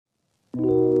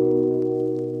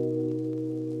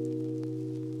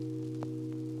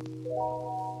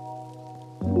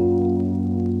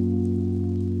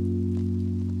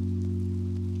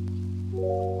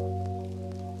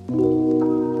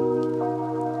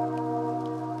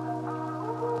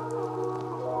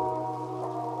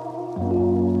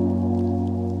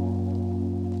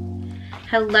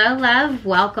Hello, love.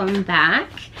 Welcome back.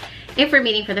 If we're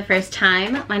meeting for the first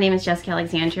time, my name is Jessica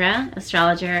Alexandra,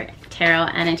 astrologer, tarot,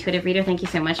 and intuitive reader. Thank you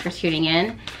so much for tuning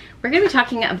in. We're going to be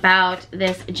talking about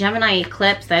this Gemini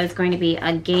eclipse that is going to be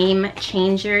a game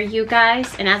changer, you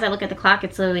guys. And as I look at the clock,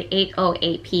 it's literally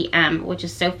 8:08 p.m., which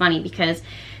is so funny because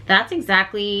that's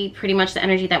exactly pretty much the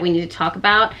energy that we need to talk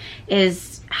about,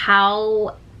 is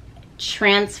how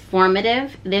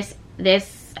transformative this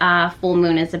full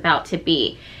moon is about to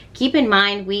be. Keep in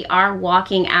mind, we are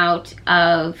walking out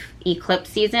of eclipse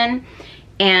season,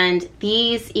 and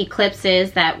these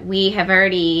eclipses that we have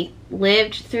already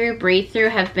lived through, breathed through,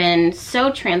 have been so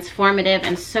transformative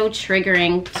and so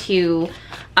triggering to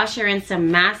usher in some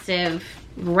massive,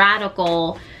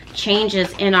 radical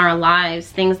changes in our lives,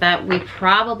 things that we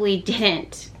probably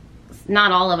didn't,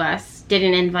 not all of us,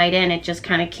 didn't invite in. It just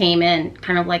kind of came in,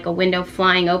 kind of like a window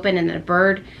flying open and then a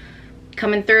bird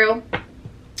coming through.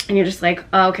 And you're just like,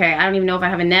 oh, okay, I don't even know if I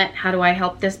have a net. How do I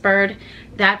help this bird?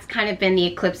 That's kind of been the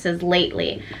eclipses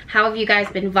lately. How have you guys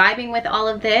been vibing with all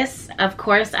of this? Of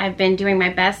course, I've been doing my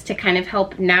best to kind of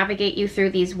help navigate you through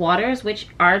these waters, which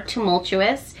are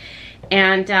tumultuous.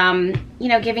 And, you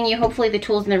know, giving you hopefully the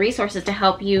tools and the resources to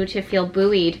help you to feel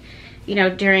buoyed, you know,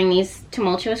 during these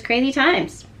tumultuous, crazy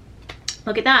times.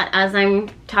 Look at that. As I'm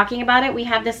talking about it, we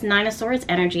have this Nine of Swords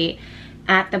energy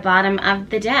at the bottom of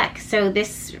the deck. So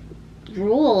this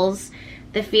rules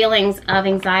the feelings of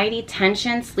anxiety,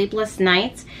 tension, sleepless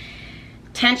nights,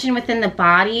 tension within the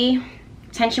body,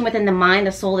 tension within the mind,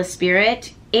 the soul, the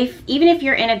spirit. Even if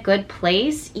you're in a good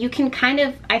place, you can kind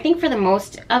of, I think for the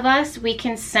most of us, we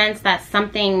can sense that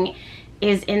something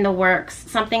is in the works,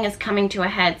 something is coming to a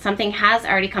head, something has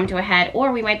already come to a head,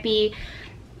 or we might be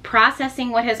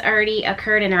processing what has already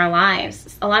occurred in our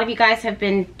lives. A lot of you guys have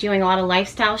been doing a lot of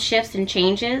lifestyle shifts and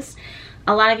changes.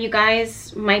 A lot of you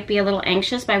guys might be a little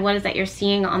anxious by what is that you're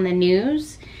seeing on the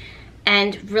news,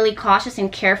 and really cautious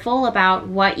and careful about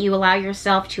what you allow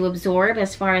yourself to absorb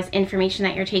as far as information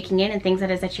that you're taking in and things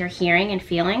that is that you're hearing and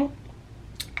feeling.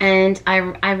 And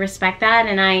I respect that,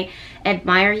 and I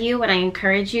admire you, and I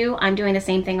encourage you. I'm doing the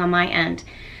same thing on my end.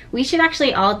 We should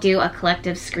actually all do a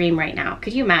collective scream right now.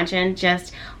 Could you imagine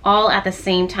just all at the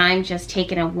same time, just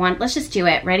taking a one? Let's just do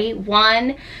it. Ready?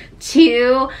 1,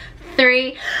 2,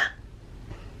 3.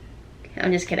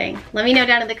 I'm just kidding. Let me know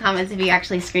down in the comments if you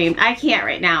actually screamed. I can't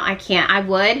right now. I can't. I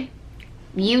would.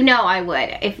 You know I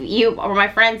would. If you or my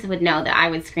friends would know that I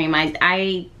would scream.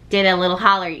 I did a little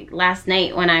holler last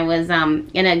night when I was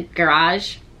in a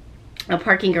garage, a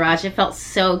parking garage. It felt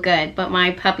so good, but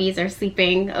my puppies are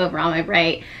sleeping over on my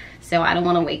right, so I don't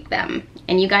want to wake them.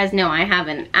 And you guys know I have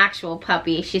an actual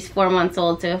puppy. She's 4 months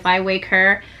old, so if I wake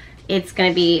her, it's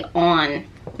gonna be on,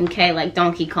 okay, like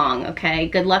Donkey Kong, okay?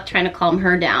 Good luck trying to calm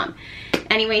her down.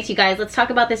 Anyways, you guys, let's talk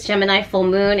about this Gemini full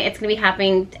moon. It's gonna be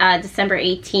happening December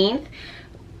 18th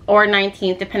or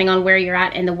 19th, depending on where you're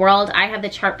at in the world. I have the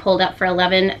chart pulled up for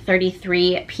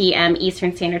 11:33 p.m.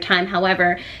 Eastern Standard Time.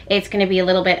 However, it's gonna be a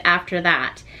little bit after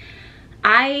that.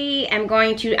 I am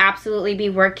going to absolutely be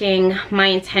working my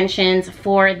intentions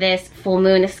for this full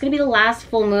moon. This is gonna be the last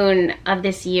full moon of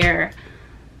this year.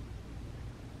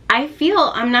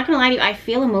 I'm not gonna lie to you, I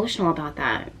feel emotional about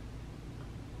that.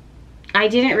 I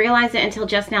didn't realize it until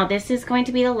just now. This is going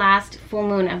to be the last full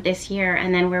moon of this year,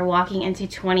 and then we're walking into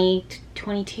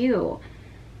 2022.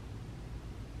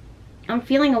 I'm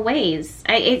feeling a ways.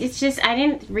 It's just, I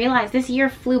didn't realize this year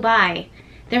flew by.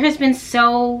 There has been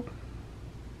so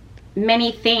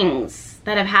many things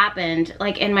that have happened,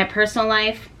 like in my personal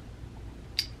life,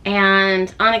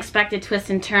 and unexpected twists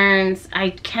and turns. I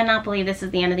cannot believe this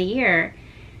is the end of the year.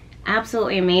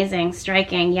 Absolutely amazing,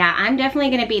 striking. Yeah, I'm definitely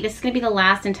gonna be, this is gonna be the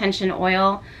last intention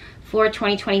oil for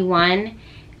 2021,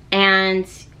 and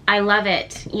I love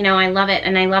it. You know, I love it,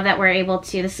 and I love that we're able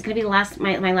to, this is gonna be the last,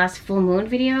 my last full moon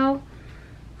video.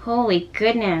 Holy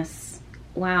goodness.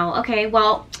 Wow. Okay,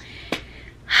 well,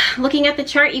 looking at the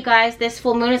chart, you guys, this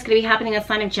full moon is gonna be happening in the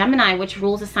sign of Gemini, which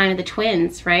rules the sign of the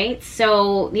twins, right?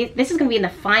 So this is gonna be in the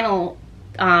final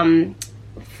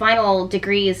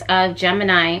degrees of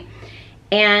Gemini.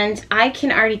 And I can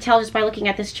already tell just by looking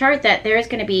at this chart that there is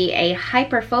going to be a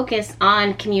hyper focus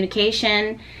on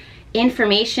communication,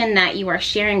 information that you are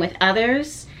sharing with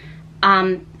others.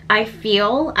 I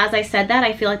feel, as I said that,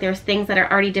 I feel like there's things that are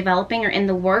already developing or in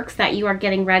the works that you are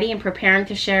getting ready and preparing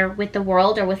to share with the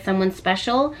world or with someone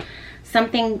special.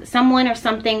 Someone or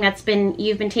something that's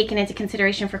you've been taking into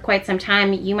consideration for quite some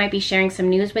time. You might be sharing some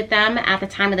news with them at the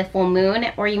time of the full moon,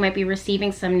 or you might be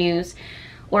receiving some news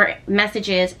or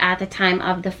messages at the time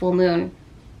of the full moon.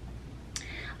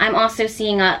 I'm also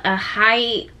seeing a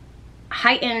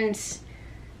heightened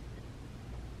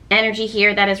energy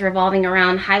here that is revolving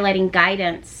around highlighting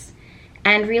guidance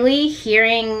and really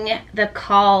hearing the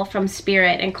call from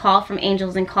spirit and call from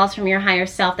angels and calls from your higher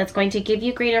self that's going to give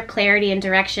you greater clarity and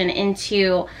direction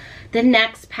into the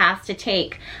next path to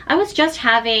take. I was just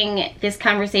having this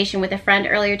conversation with a friend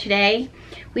earlier today.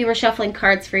 We were shuffling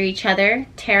cards for each other.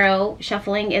 Tarot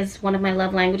shuffling is one of my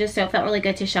love languages, so it felt really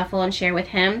good to shuffle and share with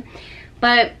him.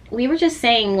 But we were just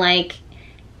saying, like,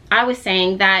 I was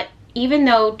saying that even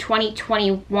though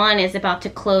 2021 is about to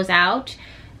close out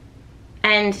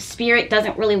and spirit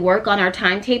doesn't really work on our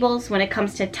timetables when it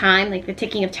comes to time, like the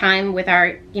ticking of time with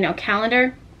our,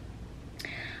 calendar,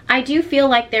 I do feel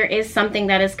like there is something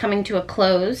that is coming to a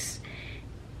close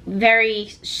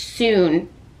very soon.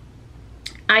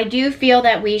 I do feel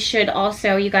that we should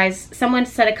also, you guys, someone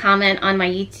said a comment on my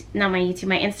YouTube, not my YouTube,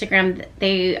 my Instagram.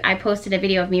 I posted a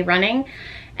video of me running,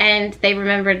 and they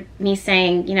remembered me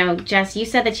saying, Jess, you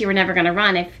said that you were never going to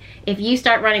run. If you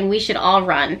start running, we should all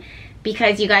run,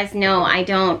 because you guys know I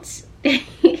don't,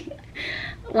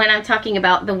 when I'm talking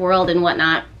about the world and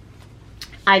whatnot,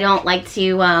 I don't like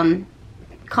to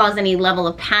cause any level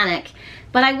of panic.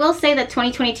 But I will say that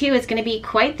 2022 is going to be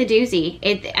quite the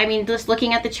doozy. I mean, just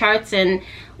looking at the charts and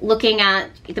looking at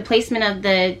the placement of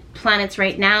the planets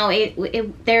right now,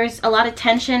 there's a lot of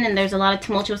tension and there's a lot of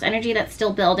tumultuous energy that's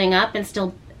still building up and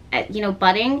still,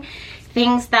 budding.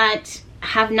 Things that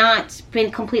have not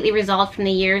been completely resolved from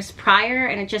the years prior,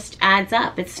 and it just adds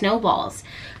up. It snowballs.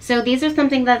 So these are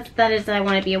something that I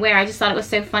want to be aware. I just thought it was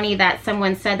so funny that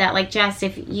someone said that, like, Jess,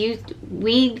 if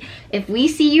we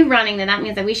see you running, then that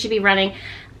means that we should be running.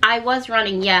 I was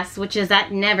running, yes,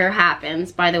 that never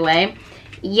happens, by the way.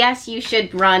 Yes, you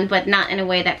should run, but not in a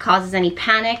way that causes any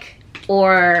panic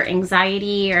or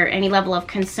anxiety or any level of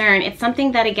concern. It's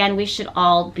something that, again, we should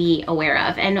all be aware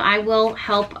of, and I will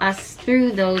help us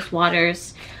through those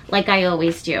waters like I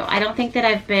always do. I don't think that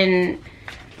I've been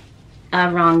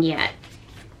wrong yet.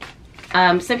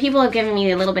 Some people have given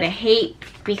me a little bit of hate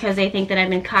because they think that I've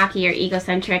been cocky or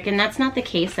egocentric, and that's not the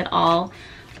case at all.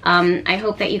 I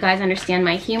hope that you guys understand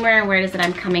my humor and where it is that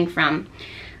I'm coming from.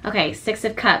 Okay, Six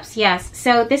of Cups, yes.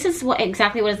 So this is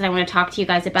exactly what it is that I want to talk to you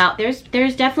guys about. There's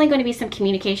definitely going to be some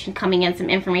communication coming in,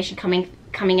 some information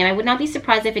coming in. I would not be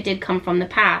surprised if it did come from the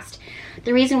past.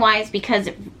 The reason why is because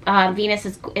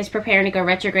Venus is preparing to go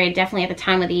retrograde, definitely at the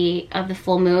time of the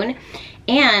full moon.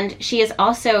 And she is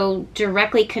also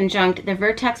directly conjunct the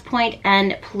vertex point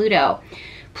and Pluto.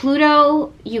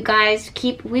 Pluto, you guys,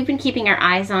 we've been keeping our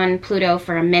eyes on Pluto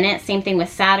for a minute. Same thing with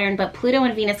Saturn, but Pluto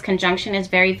and Venus conjunction is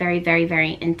very, very, very,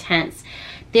 very intense.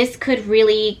 This could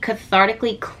really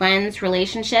cathartically cleanse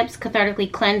relationships,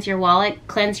 cathartically cleanse your wallet,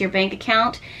 cleanse your bank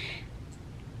account,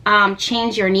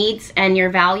 change your needs and your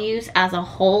values as a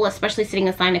whole, especially sitting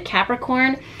in the sign of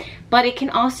Capricorn. But it can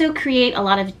also create a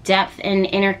lot of depth and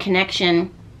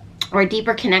interconnection or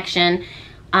deeper connection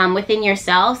within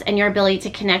yourselves and your ability to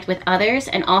connect with others,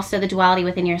 and also the duality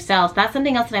within yourselves. That's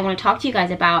something else that I want to talk to you guys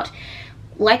about.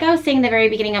 Like I was saying in the very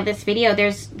beginning of this video,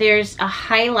 there's a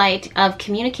highlight of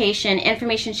communication,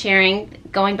 information sharing,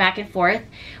 going back and forth,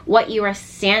 what you are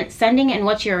sending and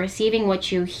what you're receiving,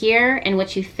 what you hear and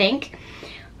what you think.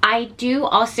 I do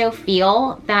also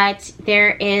feel that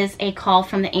there is a call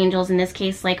from the angels, in this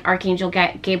case like Archangel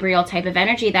Gabriel type of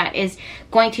energy, that is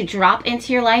going to drop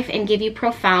into your life and give you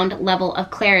profound level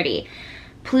of clarity.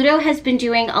 Pluto has been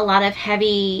doing a lot of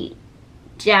heavy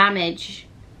damage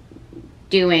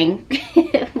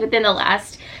within the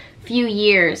last few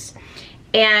years,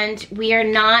 and we are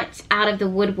not out of the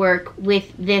woodwork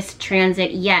with this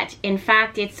transit yet. In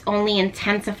fact, it's only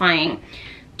intensifying.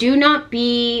 Do not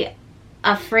be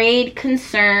afraid,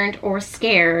 concerned, or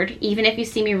scared, even if you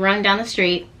see me run down the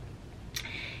street,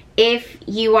 if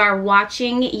you are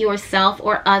watching yourself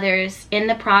or others in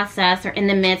the process or in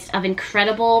the midst of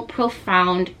incredible,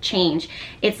 profound change.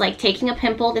 It's like taking a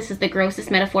pimple. This is the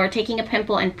grossest metaphor. Taking a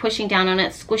pimple and pushing down on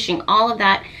it, squishing all of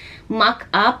that muck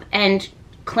up and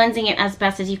cleansing it as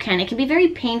best as you can. It can be a very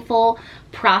painful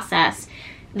process.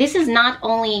 This is not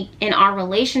only in our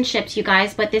relationships, you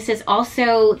guys, but this is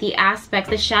also the aspects,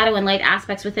 the shadow and light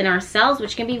aspects within ourselves,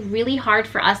 which can be really hard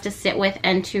for us to sit with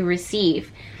and to receive.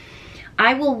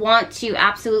 I will want to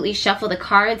absolutely shuffle the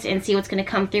cards and see what's going to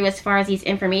come through as far as this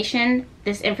information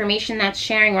that's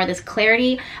sharing, or this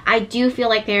clarity. I do feel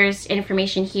like there's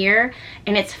information here,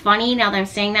 and it's funny now that I'm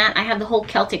saying that. I have the whole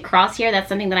Celtic cross here. That's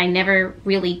something that I never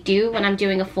really do when I'm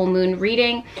doing a full moon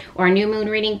reading or a new moon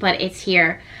reading, but it's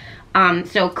here.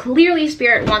 So clearly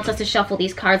Spirit wants us to shuffle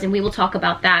these cards, and we will talk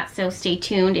about that. So stay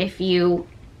tuned if you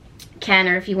can,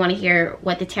 or if you want to hear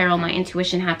what the tarot, my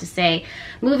intuition, have to say.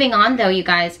 Moving on though, you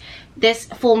guys, this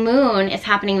full moon is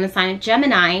happening in the sign of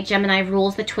Gemini. Gemini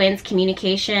rules the twins,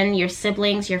 communication, your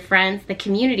siblings, your friends, the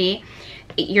community,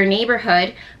 your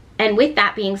neighborhood. And with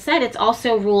that being said, it's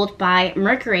also ruled by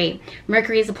Mercury.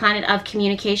 Mercury is a planet of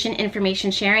communication,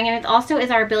 information sharing, and it also is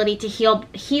our ability to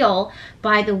heal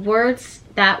by the words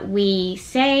that we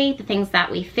say, the things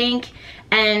that we think,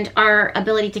 and our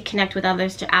ability to connect with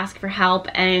others, to ask for help,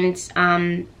 and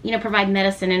you know, provide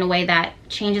medicine in a way that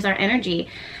changes our energy.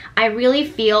 I really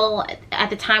feel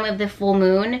at the time of the full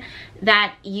moon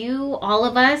that you, all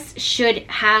of us, should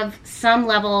have some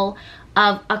level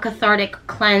of a cathartic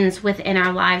cleanse within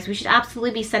our lives. We should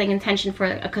absolutely be setting intention for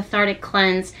a cathartic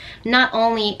cleanse, not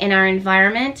only in our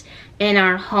environment, in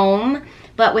our home,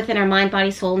 but within our mind,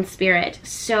 body, soul, and spirit.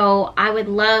 So I would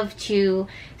love to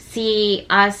see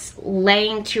us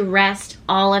laying to rest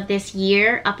all of this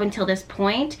year up until this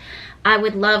point. I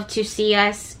would love to see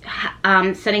us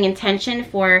setting intention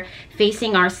for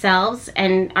facing ourselves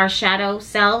and our shadow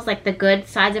selves, like the good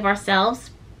sides of ourselves,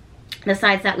 the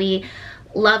sides that we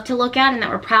love to look at and that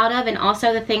we're proud of, and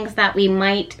also the things that we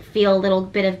might feel a little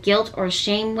bit of guilt or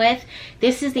shame with.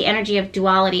 This is the energy of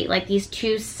duality, like these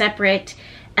two separate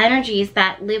energies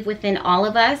that live within all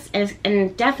of us,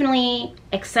 and definitely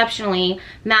exceptionally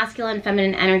masculine,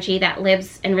 feminine energy that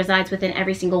lives and resides within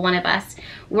every single one of us,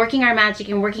 working our magic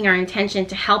and working our intention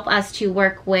to help us to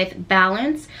work with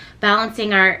balance,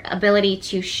 balancing our ability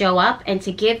to show up and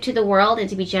to give to the world and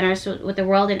to be generous with the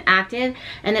world and active,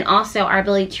 and then also our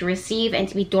ability to receive and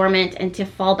to be dormant and to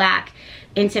fall back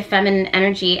into feminine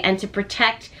energy and to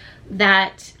protect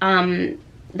that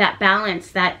that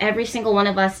balance that every single one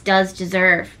of us does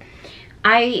deserve.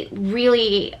 I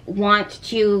really want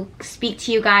to speak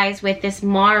to you guys with this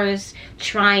Mars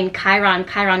trine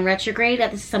Chiron retrograde.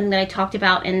 This is something that I talked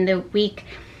about in the week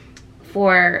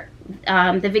for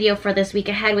the video for this week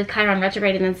ahead. With Chiron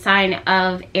retrograde in the sign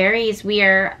of Aries, we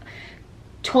are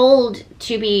told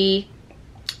to be,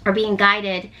 or being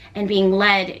guided and being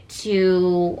led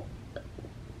to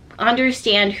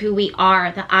understand who we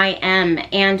are, the I am.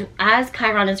 And as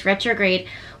Chiron is retrograde,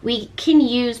 we can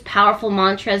use powerful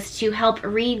mantras to help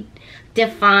redefine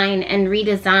and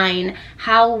redesign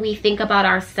how we think about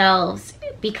ourselves,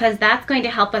 because that's going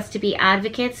to help us to be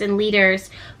advocates and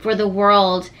leaders for the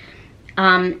world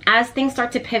as things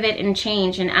start to pivot and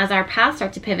change, and as our paths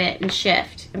start to pivot and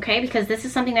shift, okay? Because this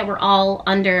is something that we're all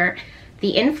under the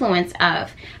influence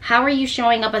of. How are you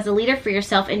showing up as a leader for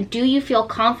yourself, and do you feel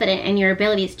confident in your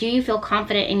abilities? Do you feel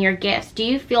confident in your gifts? Do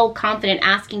you feel confident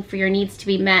asking for your needs to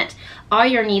be met? Are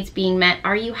your needs being met?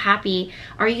 Are you happy?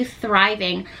 Are you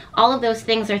thriving? All of those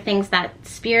things are things that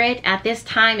Spirit at this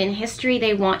time in history,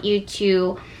 they want you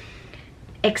to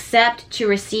accept, to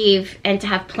receive, and to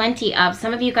have plenty of.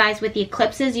 Some of you guys with the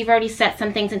eclipses, you've already set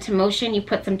some things into motion. You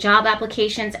put some job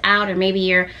applications out, or maybe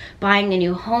you're buying a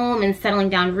new home and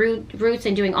settling down roots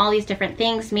and doing all these different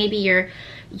things. Maybe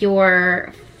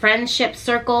your friendship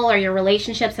circle or your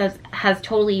relationships has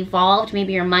totally evolved.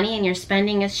 Maybe your money and your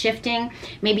spending is shifting.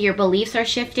 Maybe your beliefs are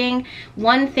shifting.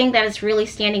 One thing that is really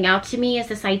standing out to me is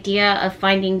this idea of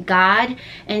finding God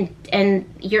and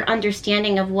your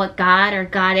understanding of what God or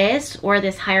Goddess or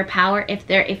this higher power, if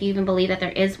you even believe that there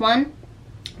is one,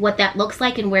 what that looks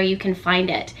like and where you can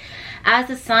find it. As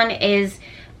the sun is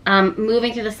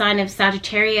moving through the sign of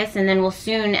Sagittarius, and then will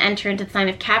soon enter into the sign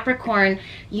of Capricorn,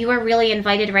 you are really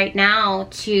invited right now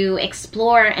to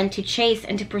explore and to chase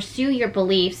and to pursue your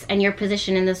beliefs and your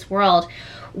position in this world.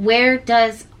 Where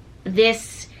does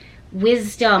this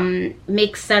wisdom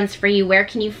make sense for you? Where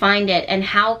can you find it, and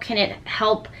how can it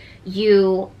help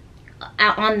you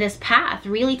on this path?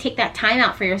 Really take that time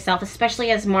out for yourself, especially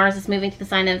as Mars is moving to the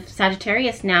sign of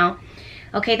Sagittarius now.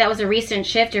 Okay, that was a recent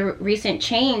shift, a recent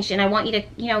change, and I want you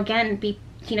to, again, be,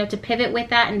 to pivot with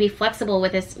that and be flexible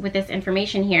with this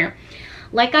information here.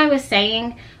 Like I was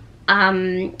saying, I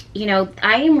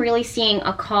am really seeing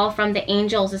a call from the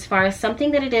angels as far as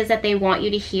something that it is that they want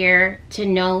you to hear, to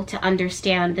know, to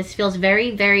understand. This feels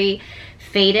very, very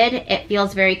fated. It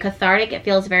feels very cathartic. It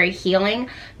feels very healing.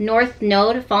 North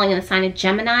Node falling in the sign of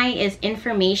Gemini is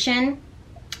information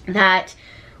that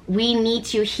we need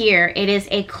to hear. It is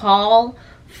a call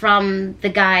from the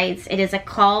guides. It is a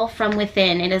call from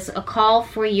within. It is a call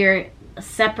for your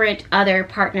separate other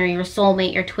partner, your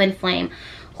soulmate, your twin flame,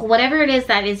 whatever it is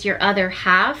that is your other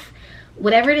half,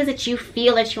 whatever it is that you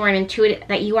feel that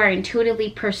you are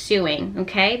intuitively pursuing,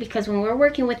 okay? Because when we're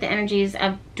working with the energies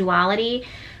of duality,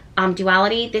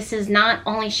 this is not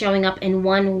only showing up in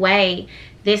one way.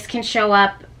 This can show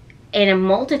up in a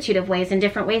multitude of ways, in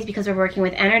different ways, because we're working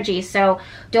with energy. So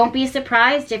don't be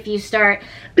surprised if you start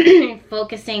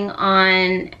focusing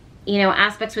on, you know,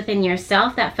 aspects within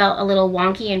yourself that felt a little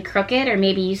wonky and crooked, or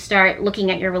maybe you start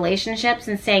looking at your relationships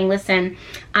and saying, listen,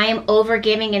 I am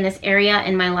overgiving in this area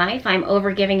in my life. I'm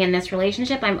overgiving in this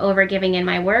relationship. I'm overgiving in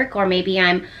my work. Or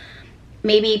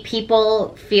maybe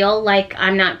people feel like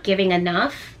I'm not giving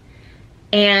enough.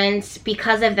 And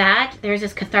because of that, there's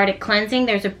this cathartic cleansing.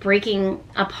 There's a breaking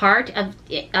apart of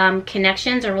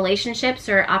connections or relationships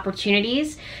or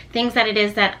opportunities, things that it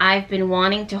is that I've been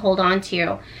wanting to hold on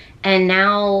to. And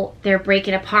now they're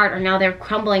breaking apart, or now they're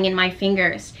crumbling in my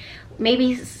fingers.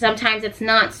 Maybe sometimes it's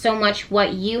not so much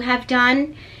what you have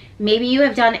done. Maybe you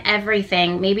have done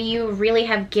everything. Maybe you really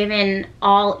have given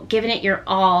it your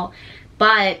all.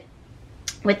 But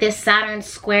with this Saturn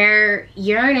square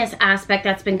Uranus aspect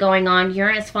that's been going on,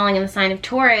 Uranus falling in the sign of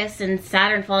Taurus and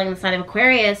Saturn falling in the sign of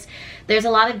Aquarius, there's a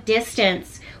lot of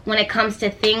distance when it comes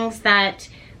to things that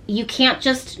you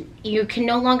can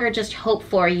no longer just hope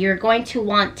for. You're going to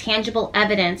want tangible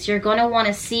evidence. You're going to want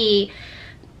to see,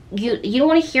 you don't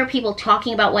want to hear people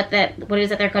talking about what it is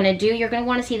that they're going to do. You're going to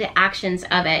want to see the actions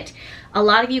of it. A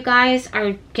lot of you guys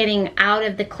are getting out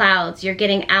of the clouds. You're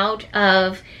getting out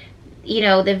of, you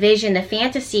know, the vision, the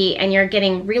fantasy, and you're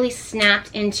getting really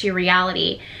snapped into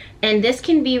reality. And this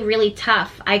can be really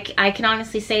tough. I can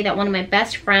honestly say that one of my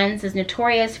best friends is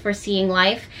notorious for seeing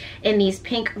life in these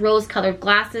pink rose-colored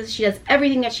glasses. She does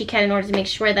everything that she can in order to make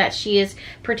sure that she is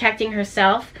protecting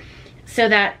herself so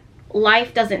that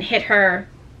life doesn't hit her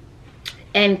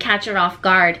and catch her off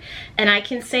guard. And I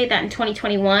can say that in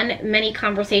 2021, many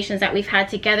conversations that we've had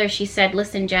together, she said,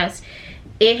 listen, Jess,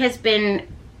 it has been,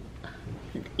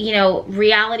 you know,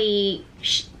 reality,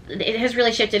 it has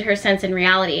really shifted her sense in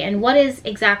reality. And what is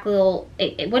exactly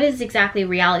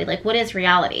reality? Like, what is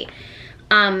reality?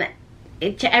 That's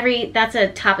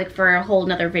a topic for a whole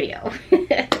nother video.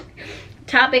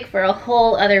 Topic for a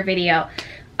whole other video.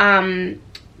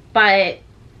 But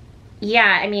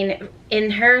yeah, I mean,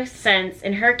 in her sense,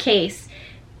 in her case,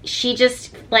 she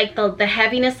just, like, the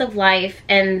heaviness of life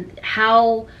and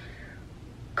how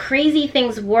crazy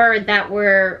things were that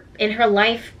were in her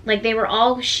life, like they were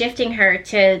all shifting her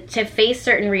to face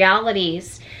certain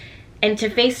realities and to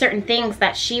face certain things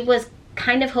that she was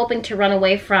kind of hoping to run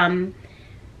away from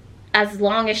as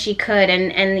long as she could.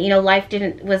 And you know, life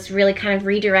was really kind of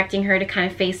redirecting her to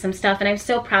kind of face some stuff. And I'm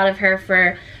so proud of her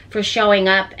for showing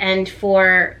up and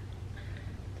for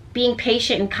being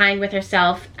patient and kind with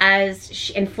herself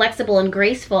and flexible and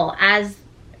graceful as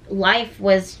life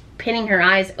was pinning her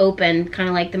eyes open, kind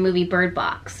of like the movie Bird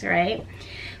Box, right?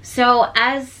 So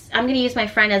as I'm going to use my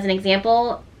friend as an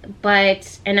example,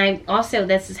 and I also,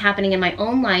 this is happening in my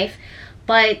own life,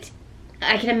 but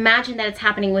I can imagine that it's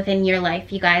happening within your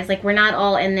life, you guys. Like, we're not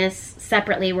all in this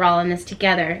separately, we're all in this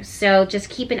together. So just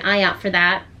keep an eye out for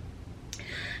that.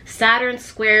 Saturn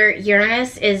square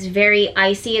Uranus is very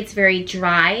icy, it's very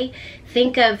dry.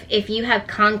 Think of if you have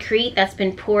concrete that's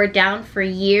been poured down for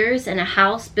years and a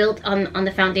house built on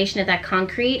the foundation of that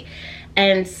concrete,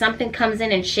 and something comes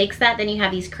in and shakes that, then you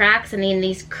have these cracks and then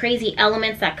these crazy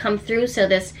elements that come through. So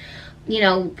this, you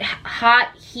know,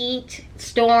 hot heat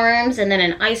storms, and then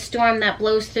an ice storm that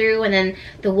blows through, and then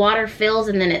the water fills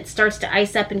and then it starts to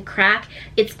ice up and crack.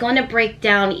 It's going to break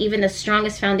down even the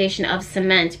strongest foundation of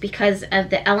cement because of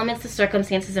the elements, the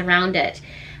circumstances around it.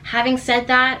 Having said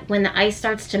that, when the ice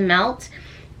starts to melt,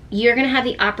 you're going to have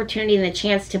the opportunity and the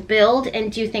chance to build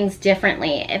and do things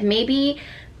differently. If maybe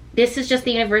this is just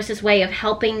the universe's way of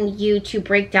helping you to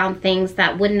break down things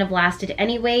that wouldn't have lasted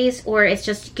anyways, or it's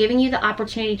just giving you the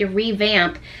opportunity to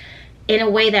revamp in a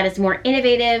way that is more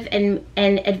innovative and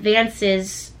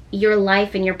advances your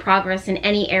life and your progress in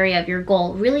any area of your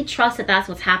goal. Really trust that that's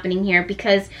what's happening here,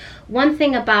 because one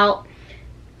thing about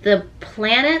the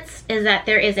planets is that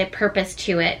there is a purpose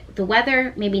to it. The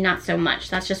weather, maybe not so much.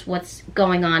 That's just what's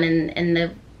going on in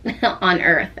the on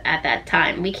Earth at that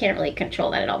time. We can't really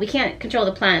control that at all. We can't control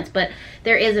the planets, but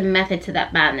there is a method to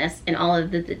that madness and all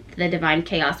of the divine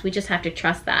chaos. We just have to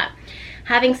trust that.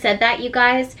 Having said that, you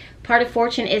guys, part of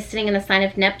fortune is sitting in the sign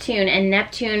of Neptune, and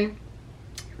Neptune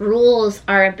rules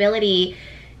our ability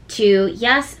to,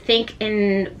 yes, think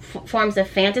in forms of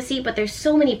fantasy, but there's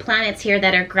so many planets here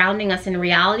that are grounding us in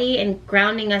reality and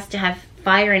grounding us to have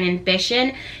fire and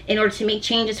ambition in order to make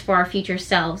changes for our future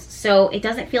selves. So it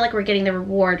doesn't feel like we're getting the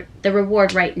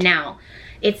reward right now.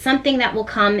 It's something that will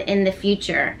come in the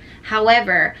future.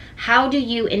 However, how do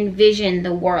you envision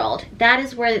the world? That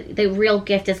is where the real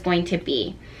gift is going to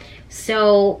be.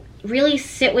 So really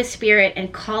sit with spirit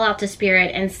and call out to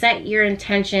spirit and set your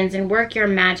intentions and work your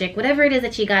magic, whatever it is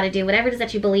that you got to do, whatever it is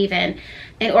that you believe in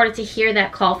order to hear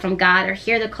that call from God, or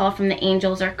hear the call from the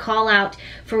angels, or call out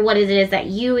for what it is that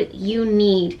you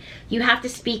need. You have to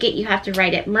speak it, you have to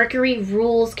write it. Mercury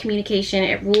rules communication,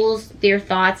 it rules your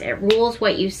thoughts, it rules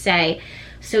what you say.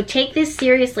 So take this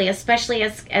seriously, especially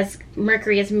as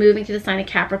Mercury is moving through the sign of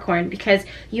Capricorn, because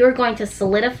you're going to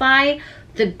solidify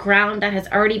the ground that has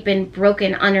already been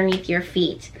broken underneath your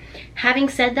feet. Having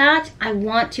said that, I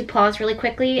want to pause really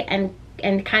quickly and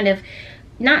kind of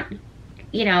not,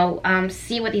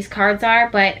 see what these cards are,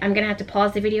 but I'm gonna have to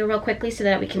pause the video real quickly so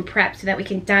that we can prep, so that we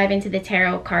can dive into the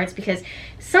tarot cards, because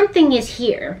something is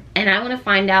here and I want to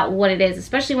find out what it is,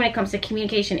 especially when it comes to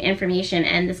communication, information,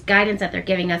 and this guidance that they're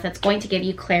giving us that's going to give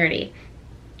you clarity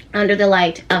under the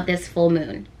light of this full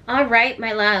moon. All right,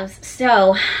 my loves,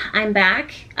 so I'm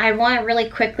back. I want to really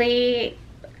quickly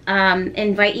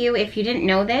invite you, if you didn't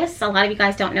know this, a lot of you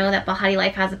guys don't know that Bahati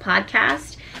Life has a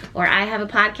podcast, or I have a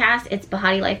podcast. It's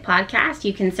Bahati Life Podcast.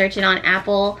 You can search it on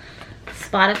Apple,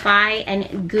 Spotify,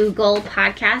 and Google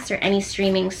Podcasts, or any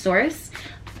streaming source.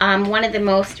 One of the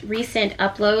most recent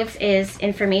uploads is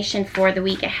information for the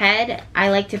week ahead. I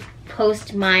like to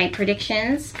post my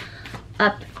predictions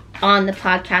up on the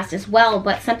podcast as well,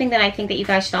 but something that I think that you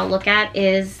guys should all look at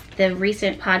is the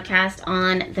recent podcast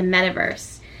on the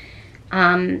metaverse.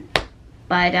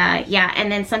 Yeah,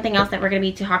 and then something else that we're going to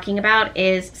be talking about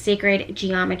is sacred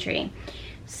geometry.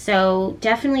 So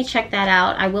definitely check that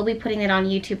out. I will be putting it on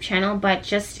YouTube channel, but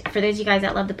just for those of you guys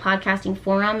that love the podcasting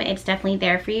forum, it's definitely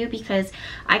there for you, because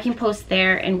I can post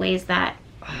there in ways that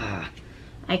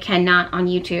I cannot on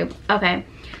YouTube. Okay,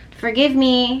 forgive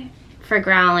me for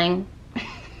growling.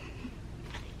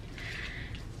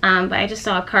 But I just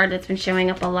saw a card that's been showing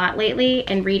up a lot lately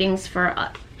in readings for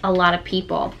a lot of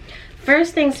people.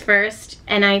 First things first,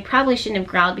 and I probably shouldn't have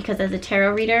growled, because as a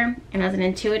tarot reader and as an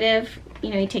intuitive,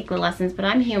 you take the lessons, but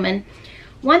I'm human.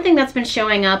 One thing that's been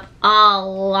showing up a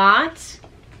lot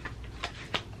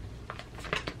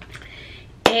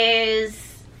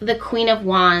is the Queen of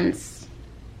Wands.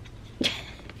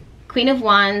 Queen of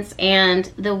Wands and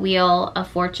the Wheel of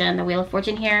Fortune. The Wheel of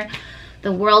Fortune here,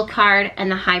 the World card,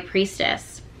 and the High Priestess.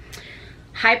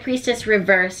 High Priestess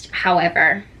reversed,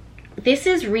 however. This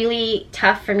is really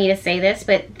tough for me to say this,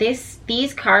 but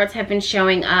these cards have been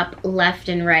showing up left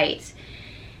and right.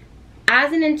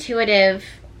 As an intuitive,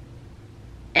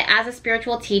 as a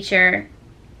spiritual teacher,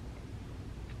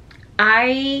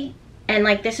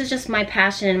 this is just my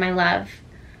passion and my love,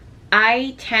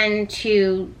 I tend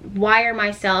to wire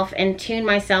myself and tune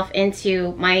myself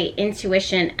into my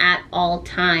intuition at all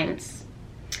times.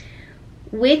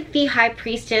 With the High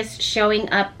Priestess showing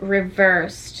up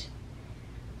reversed,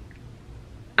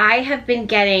 I have been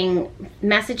getting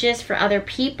messages for other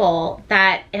people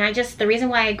that, the reason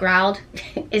why I growled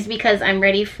is because I'm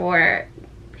ready for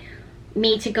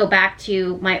me to go back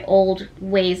to my old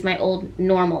ways, my own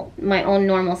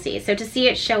normalcy. So to see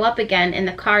it show up again in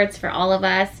the cards for all of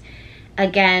us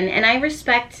again, and I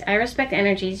respect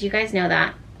energies, you guys know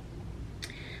that,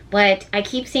 but I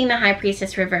keep seeing the High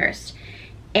Priestess reversed,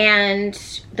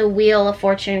 and the Wheel of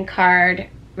Fortune card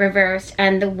reversed,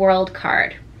 and the World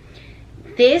card.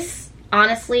 This,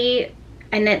 honestly,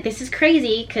 and that this is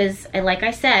crazy, because like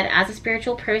I said, as a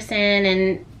spiritual person,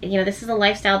 and this is a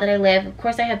lifestyle that I live, of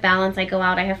course I have balance, I go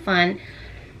out, I have fun.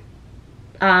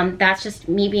 That's just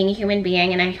me being a human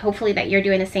being, and hopefully that you're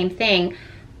doing the same thing.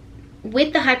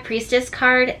 With the High Priestess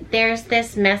card, there's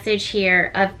this message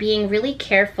here of being really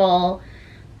careful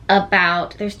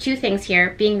about, there's two things here,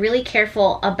 being really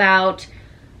careful about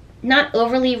not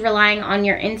overly relying on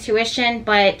your intuition,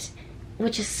 but,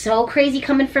 which is so crazy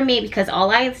coming from me, because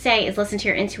all I say is listen to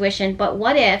your intuition, but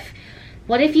what if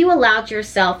you allowed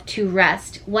yourself to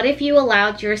rest? What if you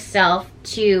allowed yourself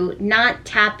to not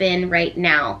tap in right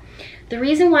now? The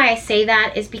reason why I say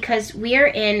that is because we are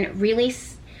in really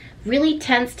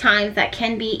tense times that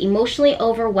can be emotionally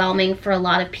overwhelming for a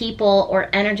lot of people, or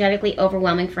energetically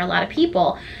overwhelming for a lot of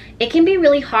people. It can be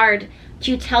really hard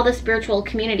to tell the spiritual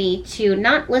community to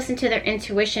not listen to their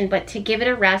intuition, but to give it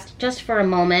a rest just for a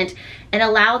moment and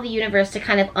allow the universe to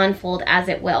kind of unfold as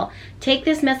it will. Take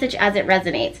this message as it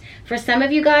resonates. For some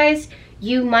of you guys,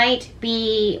 you might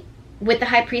be, with the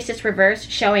High Priestess reverse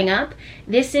showing up,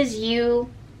 this is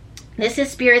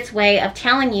Spirit's way of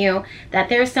telling you that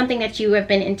there's something that you have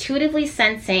been intuitively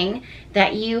sensing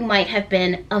that you might have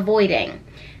been avoiding.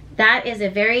 That is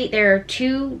there are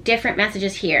two different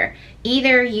messages here.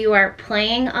 Either you are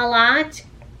playing a lot.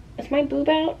 Is my boob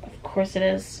out? Of course it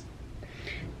is.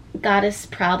 Goddess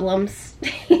problems.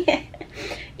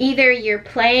 Either you're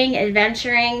playing,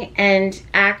 adventuring, and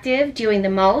active, doing the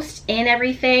most in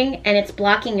everything, and it's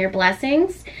blocking your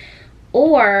blessings,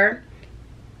 or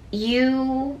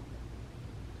if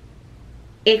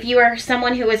you are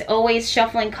someone who is always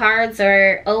shuffling cards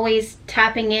or always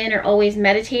tapping in or always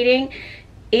meditating,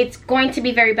 it's going to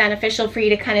be very beneficial for you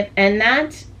to kind of end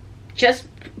that just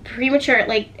premature,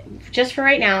 like just for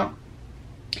right now,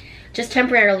 just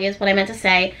temporarily is what I meant to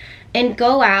say, and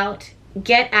go out,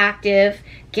 get active,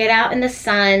 get out in the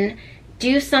sun,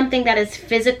 do something that is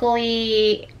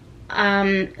physically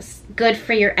good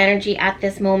for your energy at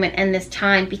this moment and this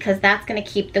time, because that's going to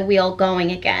keep the wheel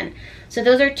going again. So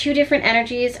those are two different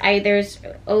energies. There's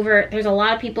a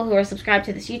lot of people who are subscribed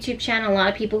to this YouTube channel, a lot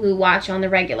of people who watch on the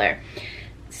regular.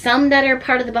 Some that are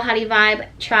part of the Bahati Vibe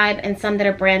tribe and some that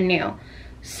are brand new.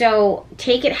 So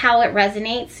take it how it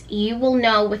resonates. You will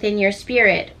know within your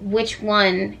spirit which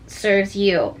one serves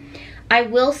you. I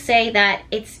will say that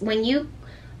it's when you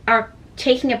are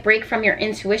taking a break from your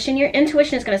intuition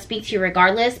is going to speak to you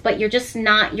regardless, but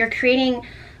you're creating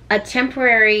a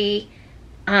temporary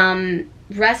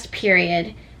rest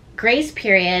period, grace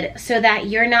period, so that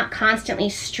you're not constantly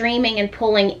streaming and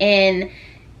pulling in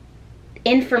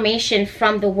information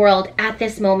from the world at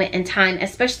this moment in time,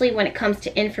 especially when it comes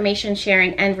to information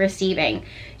sharing and receiving.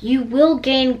 You will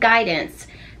gain guidance,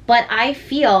 but I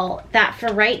feel that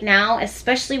for right now,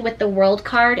 especially with the World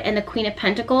card and the Queen of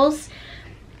Pentacles,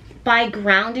 by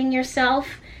grounding yourself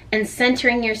and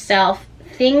centering yourself,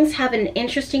 things have an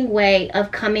interesting way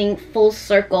of coming full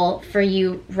circle for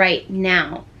you right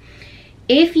now.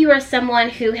 If you are someone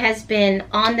who has been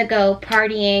on the go,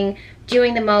 partying,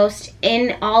 doing the most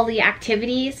in all the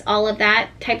activities, all of that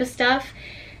type of stuff,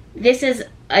 this is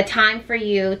a time for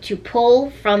you to pull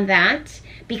from that,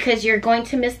 because you're going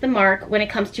to miss the mark when it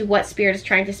comes to what Spirit is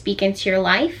trying to speak into your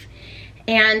life,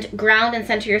 and ground and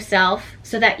center yourself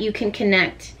so that you can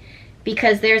connect,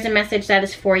 because there's a message that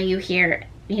is for you here,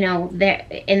 you know, there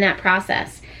in that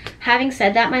process. Having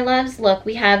said that, my loves, look,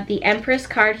 we have the Empress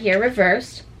card here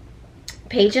reversed,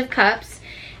 Page of Cups,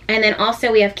 and then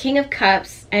also we have King of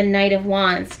Cups and Knight of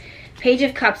Wands. Page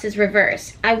of Cups is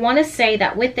reversed. I want to say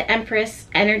that with the Empress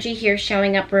energy here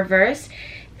showing up reverse,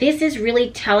 this is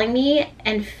really telling me,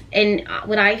 and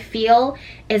what I feel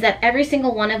is that every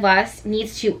single one of us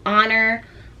needs to honor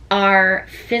our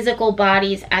physical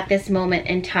bodies at this moment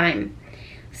in time.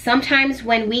 Sometimes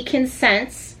when we can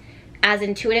sense as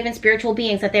intuitive and spiritual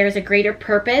beings that there is a greater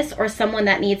purpose, or someone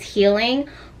that needs healing,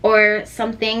 or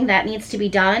something that needs to be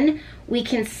done, we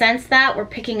can sense that, we're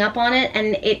picking up on it,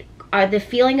 and the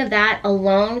feeling of that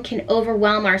alone can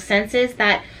overwhelm our senses,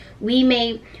 that we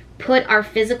may put our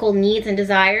physical needs and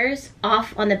desires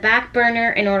off on the back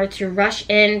burner in order to rush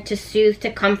in, to soothe,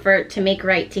 to comfort, to make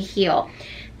right, to heal.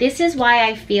 This is why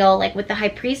I feel like with the High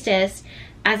Priestess,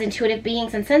 as intuitive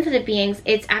beings and sensitive beings,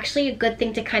 it's actually a good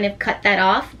thing to kind of cut that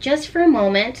off just for a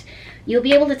moment. You'll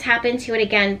be able to tap into it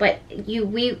again, but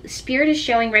Spirit is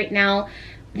showing right now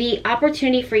the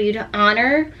opportunity for you to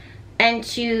honor and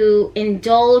to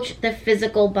indulge the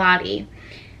physical body,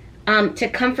 to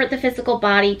comfort the physical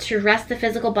body, to rest the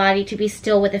physical body, to be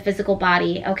still with the physical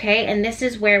body, okay? And this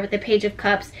is where with the Page of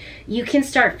Cups, you can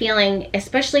start feeling,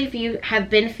 especially if you have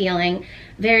been feeling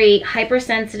very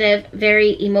hypersensitive,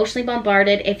 very emotionally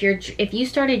bombarded, if you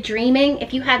started dreaming,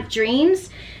 if you have dreams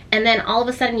and then all of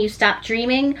a sudden you stop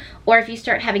dreaming, or if you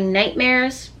start having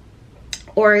nightmares,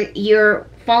 or you're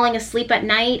falling asleep at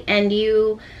night and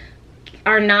you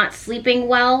are not sleeping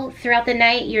well throughout the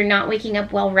night, you're not waking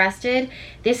up well rested,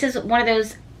 this is one of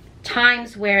those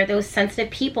times where those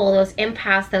sensitive people, those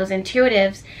empaths, those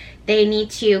intuitives, they need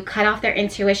to cut off their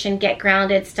intuition, get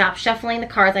grounded, stop shuffling the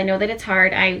cards. I know that it's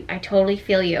hard. I totally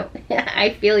feel you.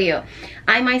 I feel you.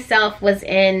 I myself was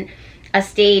in a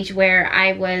stage where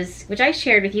I was, which I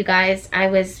shared with you guys, I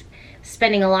was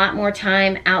spending a lot more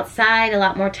time outside, a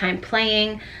lot more time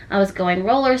playing. I was going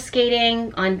roller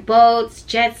skating, on boats,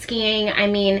 jet skiing. I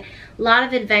mean, a lot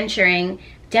of adventuring.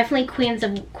 Definitely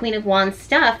Queen of Wands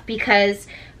stuff, because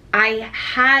I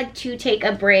had to take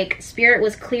a break. Spirit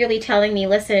was clearly telling me,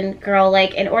 listen, girl,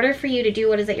 like, in order for you to do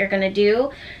what is it you're going to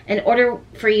do, in order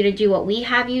for you to do what we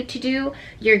have you to do,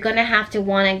 you're going to have to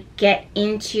want to get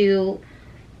into,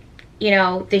 you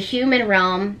know, the human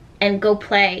realm and go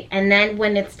play. And then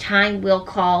when it's time, we'll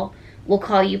call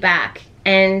you back.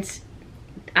 And,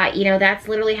 you know, that's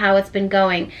literally how it's been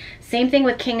going. Same thing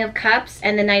with King of Cups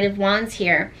and the Knight of Wands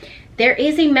here. There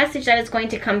is a message that is going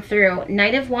to come through.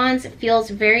 Knight of Wands feels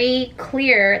very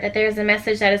clear that there's a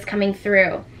message that is coming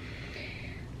through.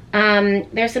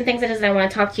 There's some things that I want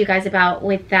to talk to you guys about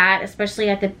with that, especially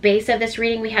at the base of this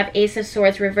reading. We have Ace of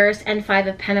Swords reversed and Five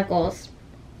of Pentacles.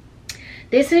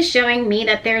 This is showing me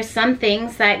that there's some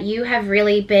things that you have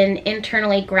really been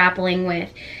internally grappling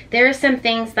with. There are some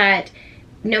things that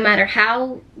no matter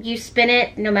how you spin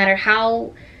it, no matter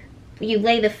how you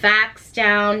lay the facts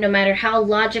down, no matter how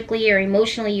logically or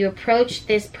emotionally you approach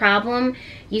this problem,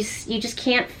 you just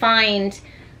can't find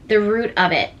the root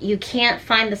of it. You can't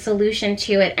find the solution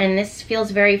to it, and this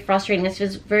feels very frustrating. This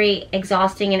feels very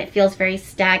exhausting, and it feels very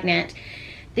stagnant.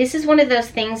 This is one of those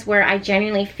things where I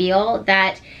genuinely feel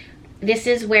that this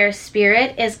is where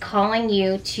Spirit is calling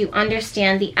you to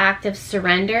understand the act of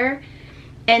surrender,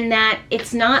 and that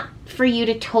it's not for you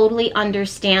to totally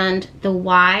understand the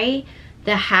why,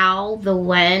 the how, the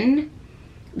when,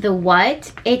 the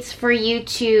what. It's for you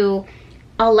to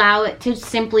allow it to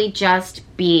simply just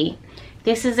be.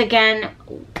 This is, again,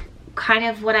 kind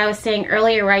of what I was saying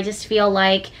earlier, where I just feel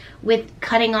like with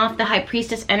cutting off the High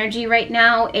Priestess energy right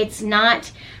now, it's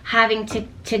not having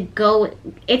to go,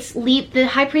 the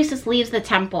High Priestess leaves the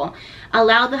temple.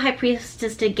 Allow the High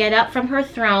Priestess to get up from her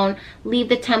throne, leave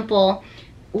the temple,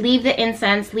 leave the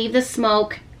incense, leave the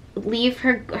smoke, leave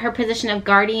her position of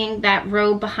guarding that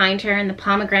robe behind her and the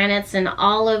pomegranates and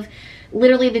all of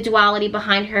literally the duality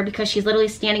behind her, because she's literally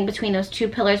standing between those two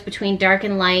pillars, between dark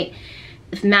and light,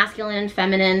 masculine and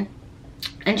feminine,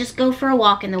 and just go for a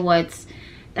walk in the woods.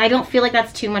 I don't feel like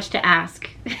that's too much to ask.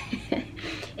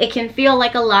 It can feel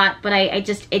like a lot, but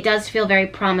it does feel very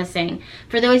promising.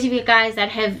 For those of you guys that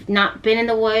have not been in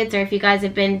the woods, or if you guys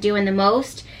have been doing the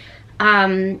most,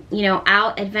 you know,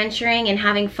 out adventuring and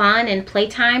having fun and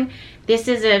playtime, this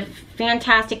is a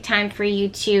fantastic time for you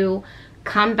to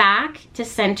come back to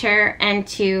center and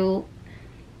to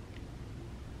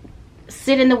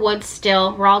sit in the woods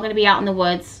still. We're all going to be out in the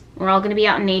woods. We're all going to be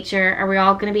out in nature, or we're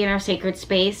all going to be in our sacred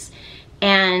space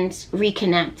and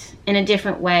reconnect in a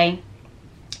different way.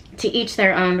 To each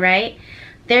their own, right?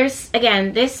 There's,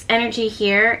 again, this energy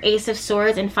here, Ace of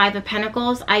Swords and Five of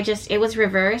Pentacles, it was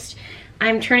reversed.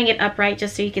 I'm turning it upright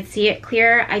just so you can see it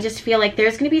clearer. I just feel like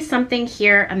there's going to be something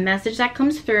here, a message that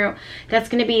comes through that's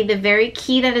going to be the very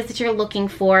key that you're looking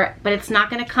for, but it's not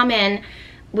going to come in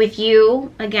with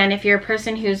you. Again, if you're a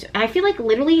person who's, I feel like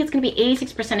literally it's going to be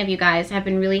 86% of you guys have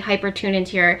been really hyper tuned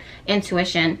into your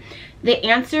intuition. The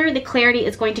answer, the clarity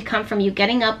is going to come from you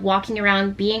getting up, walking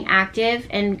around, being active,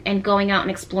 and going out and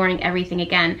exploring everything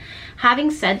again.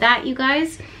 Having said that, you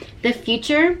guys, the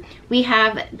future, we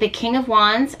have the King of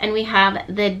Wands and we have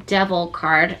the Devil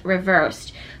card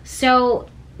reversed. So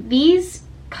these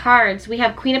cards, we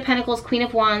have Queen of Pentacles, Queen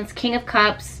of Wands, King of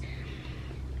Cups,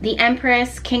 the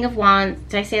Empress, King of Wands.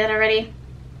 Did I say that already?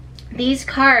 These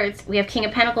cards, we have King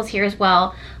of Pentacles here as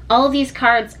well. All of these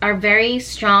cards are very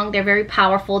strong. They're very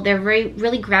powerful. They're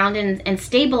really grounded and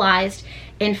stabilized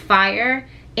in fire,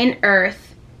 in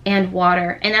earth, and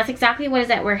water. And that's exactly what it is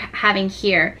that we're having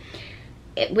here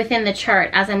within the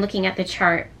chart as I'm looking at the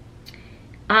chart.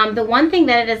 The one thing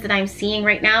that it is that I'm seeing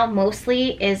right now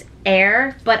mostly is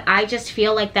air, but I just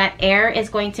feel like that air is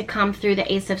going to come through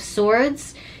the Ace of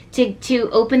Swords to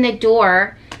open the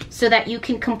door so that you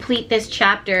can complete this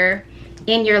chapter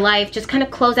in your life, just kind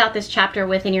of close out this chapter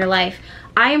within your life.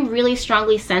 I am really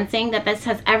strongly sensing that this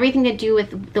has everything to do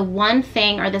with the one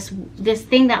thing, or this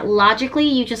thing that logically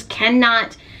you just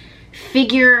cannot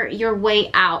figure your way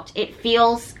out. It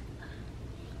feels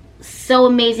so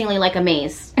amazingly like a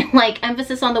maze. Like,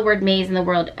 emphasis on the word maze in the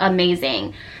world,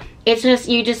 amazing. It's just,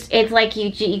 it's like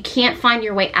you can't find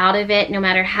your way out of it no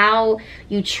matter how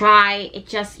you try.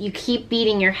 You keep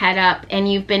beating your head up, and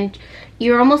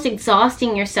you're almost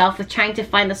exhausting yourself with trying to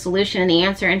find the solution and the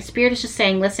answer. And Spirit is just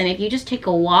saying, listen, if you just take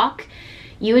a walk,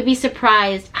 you would be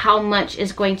surprised how much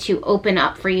is going to open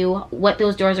up for you, what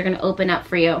those doors are going to open up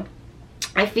for you.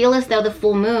 I feel as though the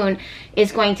full moon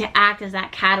is going to act as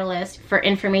that catalyst for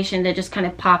information to just kind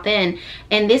of pop in.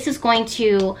 And this is going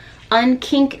to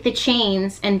unkink the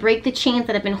chains and break the chains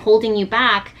that have been holding you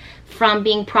back from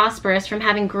being prosperous, from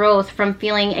having growth, from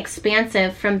feeling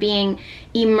expansive, from being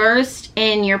immersed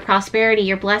in your prosperity,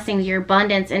 your blessings, your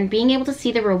abundance, and being able to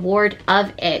see the reward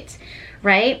of it,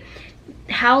 right?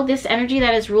 How this energy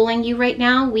that is ruling you right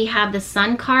now, we have the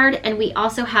Sun card and we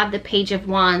also have the Page of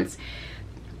Wands.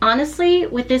 Honestly,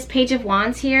 with this Page of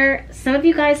Wands here, some of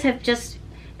you guys have just,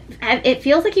 it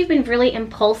feels like you've been really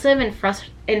impulsive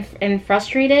and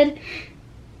frustrated.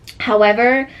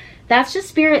 However, that's just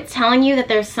Spirit telling you that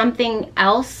there's something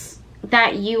else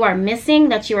that you are missing,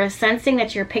 that you are sensing,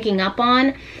 that you're picking up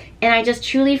on. And I just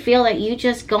truly feel that you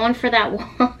just going for that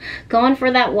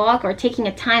walk, or taking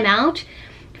a time out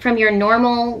from your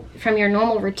normal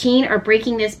routine, or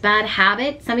breaking this bad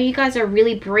habit. Some of you guys are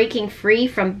really breaking free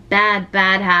from bad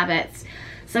habits.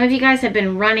 Some of you guys have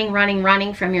been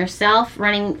running from yourself,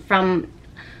 running from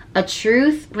a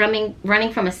truth,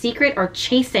 running from a secret, or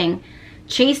chasing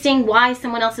why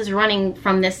someone else is running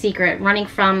from this secret, running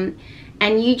from,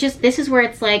 and you just, this is where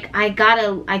it's like, I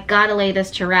gotta lay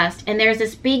this to rest. And there's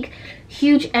this big,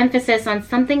 huge emphasis on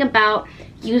something about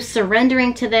you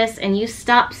surrendering to this, and you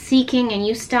stop seeking and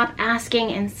you stop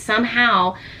asking, and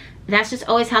somehow that's just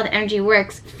always how the energy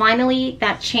works. Finally,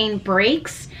 that chain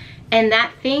breaks, and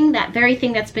that very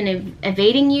thing that's been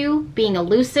evading you, being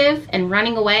elusive and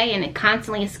running away and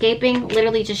constantly escaping,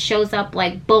 literally just shows up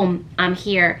like, boom, I'm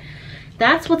here.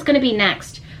 That's what's going to be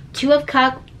next. Two of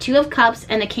Cups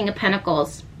and the King of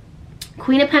Pentacles.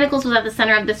 Queen of Pentacles was at the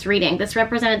center of this reading. This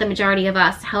represented the majority of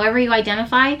us. However you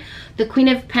identify, the Queen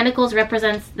of Pentacles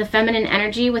represents the feminine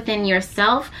energy within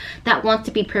yourself that wants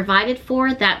to be provided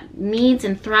for, that needs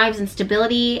and thrives in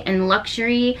stability and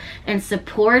luxury and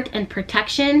support and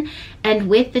protection. And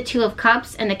with the Two of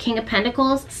Cups and the King of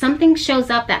Pentacles, something shows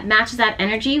up that matches that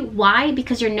energy. Why?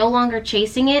 Because you're no longer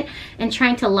chasing it and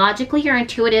trying to logically or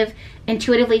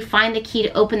intuitively find the key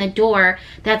to open the door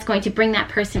that's going to bring that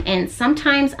person in.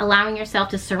 Sometimes allowing yourself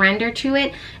to surrender to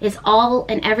it is all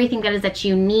and everything that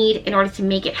you need in order to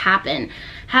make it happen.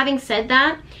 Having said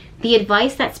that, the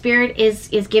advice that Spirit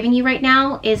is giving you right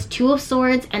now is Two of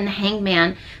Swords and the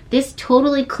Hangman. This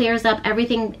totally clears up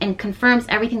everything and confirms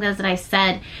everything that I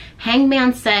said.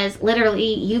 Hangman says,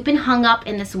 literally, you've been hung up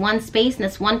in this one space, in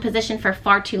this one position for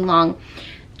far too long.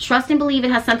 Trust and believe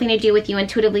it has something to do with you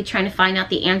intuitively trying to find out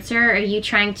the answer, or you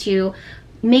trying to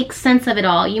make sense of it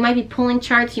all. You might be pulling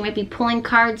charts, you might be pulling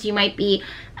cards, you might be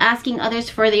asking others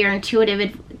for their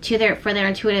intuitive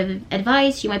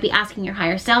advice, you might be asking your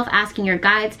higher self, asking your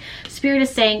guides. Spirit is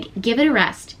saying, give it a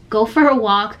rest. Go for a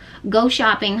walk, go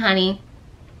shopping, honey.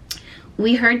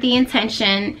 We heard the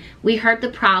intention, we heard the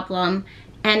problem,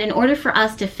 and in order for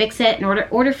us to fix it, in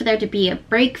order for there to be a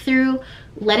breakthrough,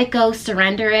 let it go,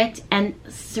 surrender it, and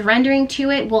surrendering to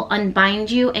it will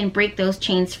unbind you and break those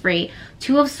chains free.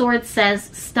 Two of Swords says,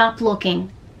 stop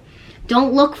looking.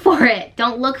 Don't look for it.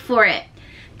 Don't look for it.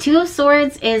 Two of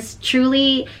Swords is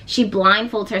truly, she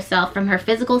blindfolds herself from her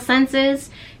physical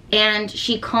senses, and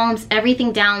she calms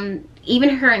everything down, even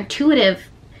her intuitive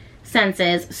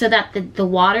senses, so that the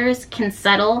waters can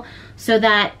settle, so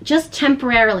that just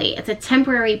temporarily, it's a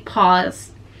temporary pause,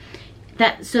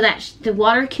 so that the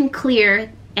water can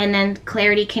clear and then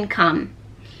clarity can come.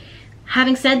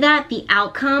 Having said that, the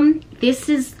outcome, this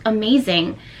is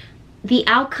amazing. The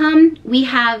outcome, we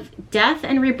have death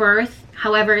and rebirth.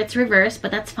 However, it's reversed,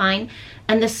 but that's fine.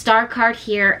 And the Star card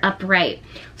here upright.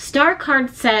 Star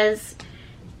card says,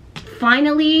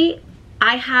 finally,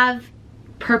 I have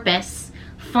purpose.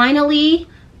 Finally,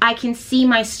 I can see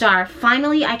my star.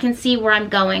 Finally, I can see where I'm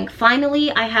going.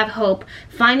 Finally, I have hope.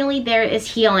 Finally, there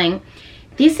is healing.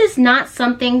 This is not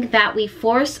something that we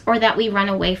force or that we run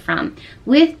away from.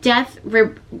 With death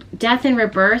and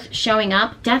rebirth showing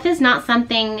up, death is not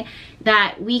something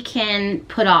that we can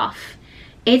put off.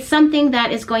 It's something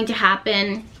that is going to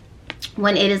happen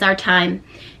when it is our time.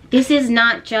 This is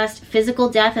not just physical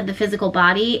death of the physical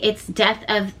body, it's death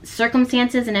of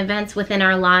circumstances and events within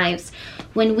our lives.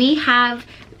 When we have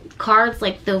cards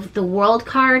like the World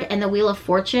card and the Wheel of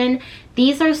Fortune,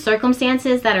 these are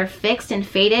circumstances that are fixed and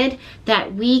fated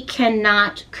that we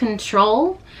cannot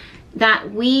control,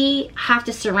 that we have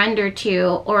to surrender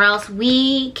to, or else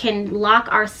we can lock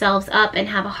ourselves up and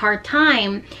have a hard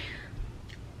time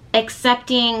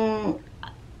accepting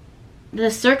the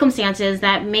circumstances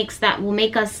that will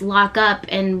make us lock up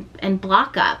and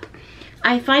block up.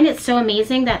 I find it so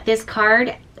amazing that this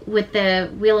card with the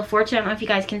Wheel of Fortune, I don't know if you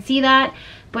guys can see that,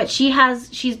 but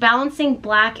she's balancing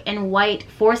black and white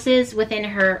forces within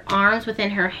her arms, within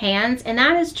her hands, and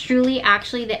that is truly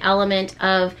actually the element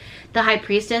of the High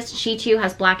Priestess. She too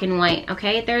has black and white,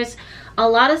 okay? There's a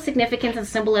lot of significance and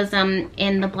symbolism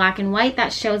in the black and white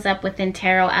that shows up within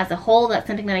tarot as a whole. That's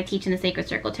something that I teach in the Sacred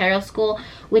Circle Tarot School,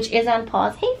 which is on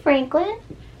pause. Hey, Franklin.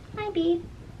 Hi, B.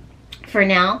 For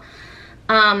now.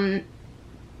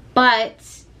 But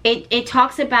it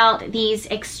talks about these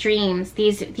extremes,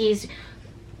 these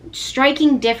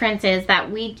striking differences, that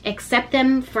we accept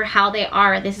them for how they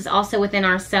are. This is also within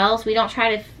ourselves. We don't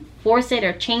try to force it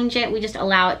or change it. We just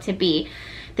allow it to be.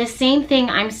 The same thing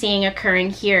I'm seeing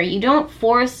occurring here. You don't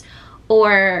force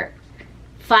or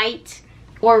fight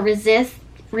or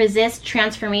resist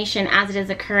transformation as it is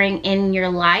occurring in your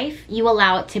life. You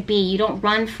allow it to be. You don't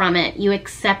run from it. You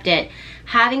accept it.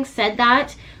 Having said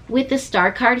that, with the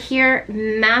Star card here,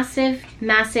 massive,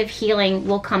 massive healing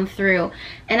will come through.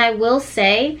 And I will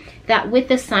say that with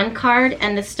the Sun card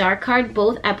and the Star card,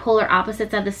 both at polar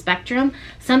opposites of the spectrum,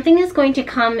 something is going to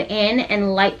come in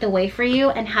and light the way for you.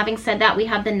 And having said that, we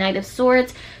have the Knight of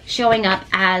Swords showing up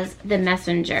as the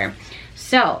messenger.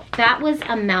 So that was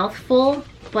a mouthful,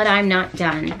 but I'm not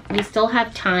done. We still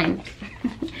have time.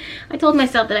 I told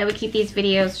myself that I would keep these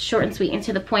videos short and sweet and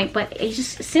to the point, but it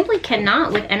just simply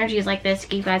cannot with energies like this,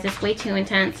 you guys. It's way too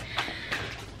intense.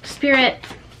 Spirit,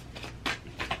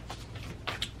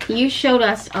 you showed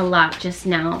us a lot just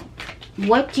now.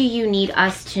 What do you need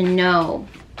us to know?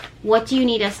 What do you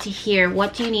need us to hear?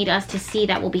 What do you need us to see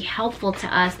that will be helpful to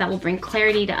us, that will bring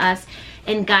clarity to us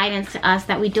and guidance to us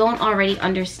that we don't already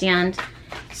understand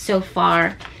so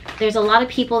far? There's a lot of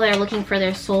people that are looking for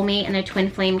their soulmate and their twin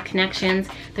flame connections.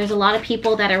 There's a lot of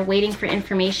people that are waiting for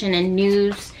information and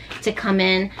news to come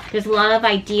in. There's a lot of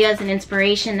ideas and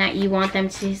inspiration that you want them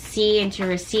to see and to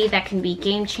receive that can be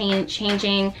game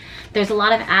changing. There's a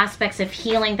lot of aspects of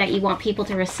healing that you want people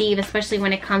to receive, especially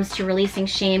when it comes to releasing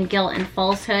shame, guilt, and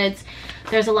falsehoods.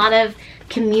 There's a lot of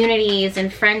communities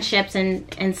and friendships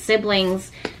and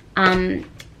siblings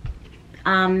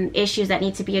issues that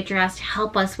need to be addressed.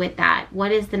 Help us with that.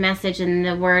 What is the message? And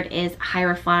the word is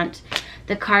Hierophant.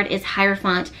 The card is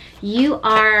Hierophant. You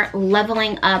are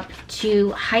leveling up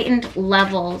to heightened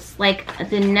levels, like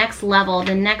the next level,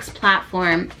 the next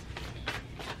platform,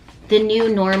 the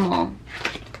new normal.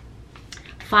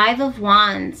 5 of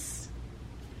Wands.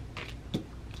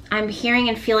 I'm hearing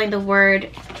and feeling the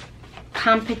word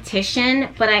competition,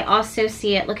 but I also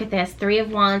see it, look at this, 3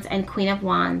 of Wands and Queen of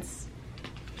Wands.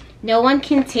 No one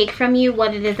can take from you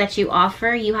what it is that you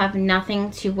offer. You have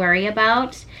nothing to worry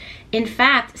about. In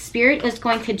fact, Spirit is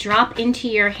going to drop into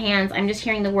your hands. I'm just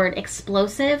hearing the word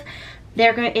explosive.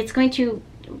 It's going to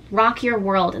rock your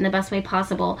world in the best way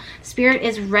possible. Spirit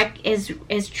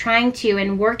is trying to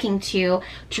and working to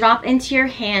drop into your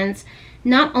hands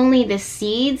not only the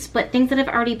seeds, but things that have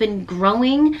already been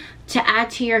growing to add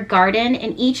to your garden.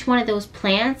 And each one of those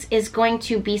plants is going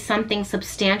to be something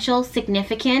substantial,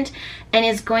 significant, and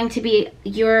is going to be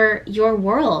your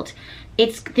world.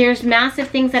 There's massive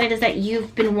things that it is that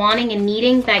you've been wanting and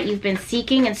needing, that you've been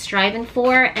seeking and striving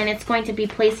for, and it's going to be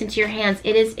placed into your hands.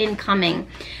 It is incoming.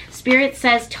 Spirit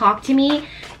says, talk to me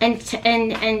and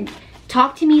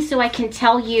talk to me so I can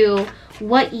tell you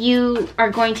what you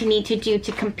are going to need to do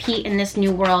to compete in this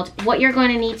new world, what you're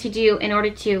going to need to do in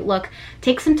order to,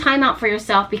 take some time out for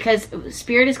yourself, because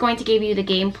Spirit is going to give you the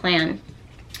game plan.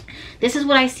 This is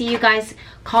what I see you guys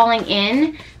calling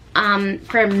in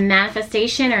for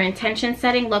manifestation or intention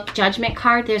setting. Look, Judgment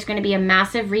card, there's going to be a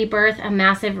massive rebirth, a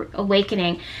massive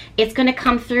awakening. It's going to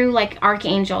come through like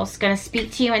archangels, going to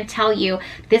speak to you and tell you,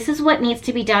 this is what needs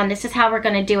to be done, this is how we're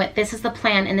going to do it, this is the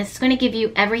plan, and this is going to give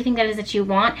you everything that is that you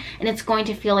want, and it's going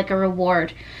to feel like a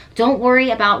reward. Don't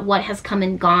worry about what has come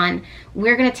and gone.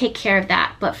 We're going to take care of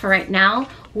that. But for right now,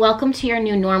 welcome to your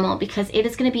new normal, because it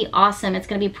is going to be awesome. It's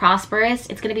going to be prosperous.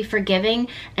 It's going to be forgiving,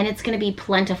 and it's going to be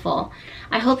plentiful.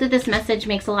 I hope that this message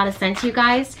makes a lot of sense, you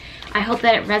guys. I hope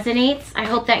that it resonates. I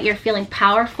hope that you're feeling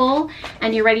powerful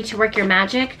and you're ready to work your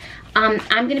magic. I'm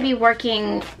going to be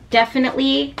working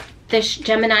definitely this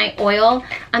Gemini oil.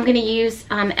 I'm going to use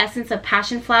Essence of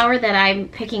Passion Flower that I'm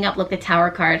picking up. Look, the Tower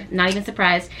card, not even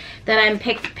surprised, that I'm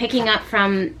picking up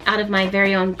from out of my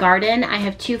very own garden. I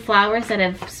have 2 flowers that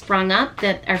have sprung up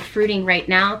that are fruiting right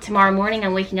now. Tomorrow morning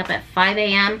I'm waking up at 5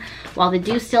 a.m. while the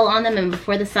dew's still on them and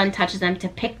before the sun touches them to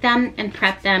pick them and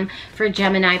prep them for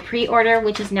Gemini pre-order,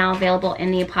 which is now available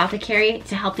in the apothecary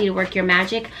to help you to work your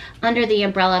magic under the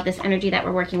umbrella of this energy that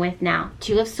we're working with now.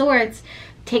 2 of Swords.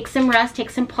 Take some rest, take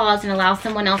some pause, and allow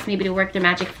someone else maybe to work their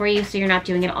magic for you so you're not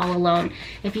doing it all alone.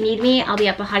 If you need me, I'll be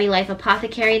at Behati Life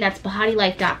Apothecary. That's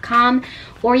BehatiLife.com.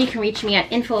 Or you can reach me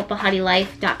at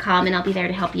info@BehatiLife.com, and I'll be there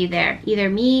to help you there. Either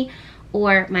me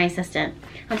or my assistant.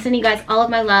 I'm sending you guys all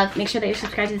of my love. Make sure that you're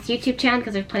subscribed to this YouTube channel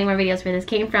because there's plenty more videos where this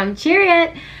came from.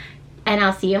 Chariot! And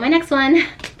I'll see you in my next one.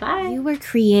 Bye. You were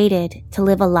created to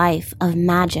live a life of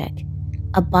magic,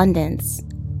 abundance,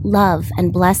 love,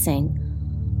 and blessing,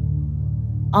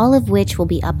 all of which will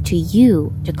be up to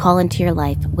you to call into your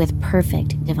life with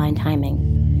perfect divine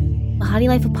timing. Behati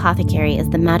Life Apothecary is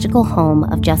the magical home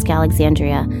of Jessica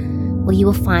Alexandria, where you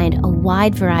will find a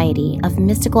wide variety of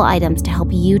mystical items to help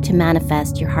you to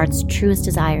manifest your heart's truest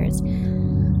desires,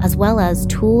 as well as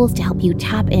tools to help you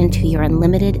tap into your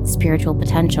unlimited spiritual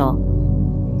potential.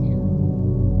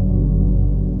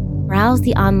 Browse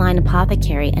the online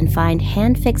apothecary and find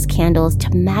hand-fixed candles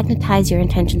to magnetize your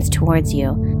intentions towards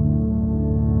you.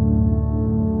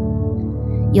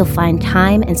 You'll find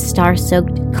thyme and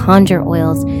star-soaked conjure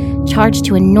oils charged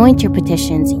to anoint your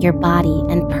petitions, your body,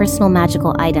 and personal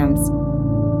magical items.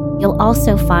 You'll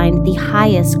also find the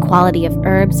highest quality of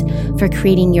herbs for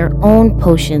creating your own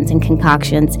potions and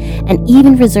concoctions, and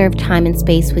even reserve time and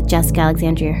space with Jessica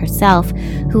Alexandria herself,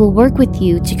 who will work with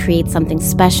you to create something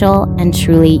special and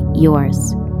truly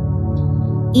yours.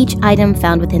 Each item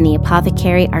found within the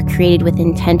apothecary are created with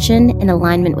intention in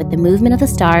alignment with the movement of the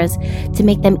stars to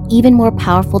make them even more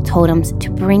powerful totems to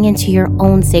bring into your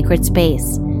own sacred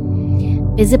space.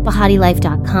 Visit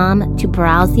BehatiLife.com to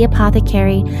browse the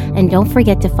apothecary, and don't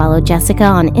forget to follow Jessica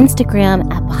on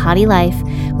Instagram at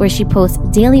BehatiLife, where she posts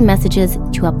daily messages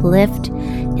to uplift,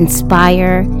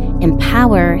 inspire,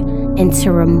 empower, and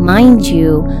to remind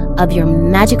you of your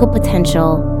magical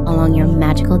potential along your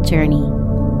magical journey.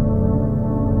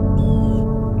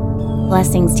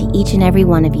 Blessings to each and every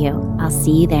one of you. I'll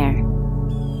see you there.